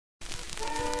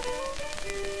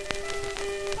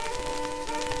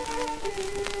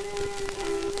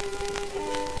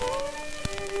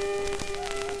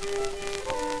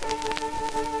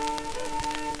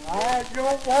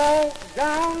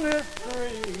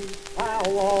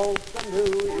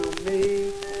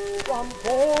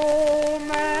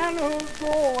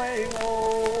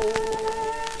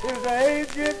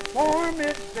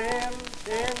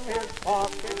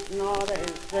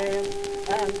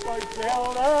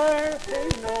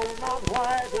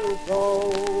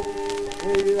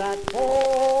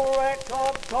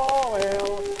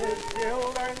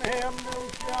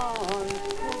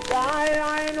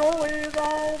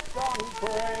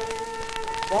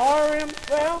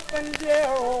himself and dear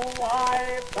old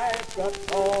wife had the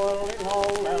toiling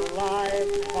all their life.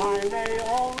 Finally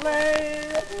only,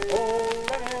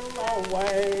 in the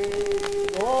way.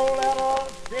 Oh, let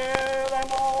us cheer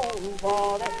them on,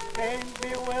 for they can't be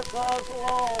with us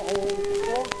long.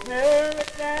 Don't sneer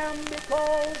at them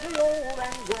because they're old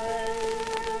and gray.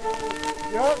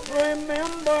 Just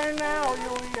remember now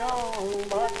you're young,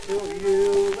 but to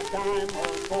you the time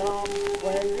will come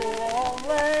when you'll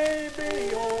only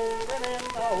be old and in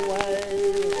the way.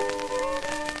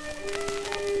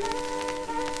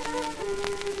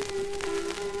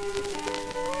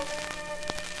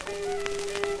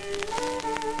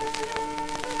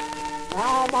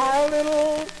 Now my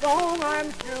little song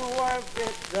I'm sure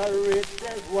fits the rich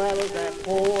as well as the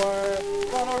poor.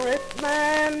 When a rich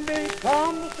man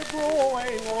becomes to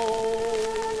growing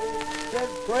old,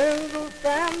 his friends will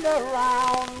stand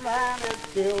around and his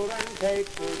children take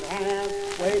his hand,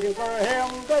 waiting for him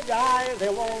to die. They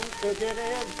want to get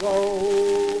his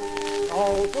gold.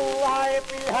 All through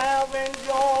life he have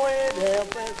enjoyed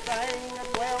everything that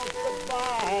wealth could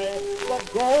buy,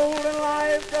 but gold in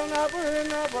life shall never,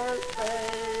 never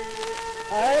stay.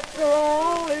 After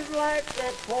all, he's like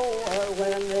that poor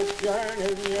when his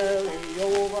journey's nearly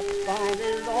over, find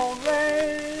his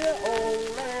only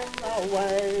old in the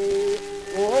way.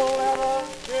 Oh, let us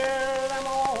cheer them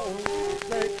on,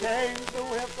 they can't do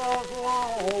with us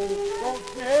long. Don't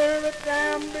sneer at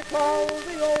them because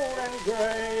the old and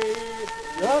gray.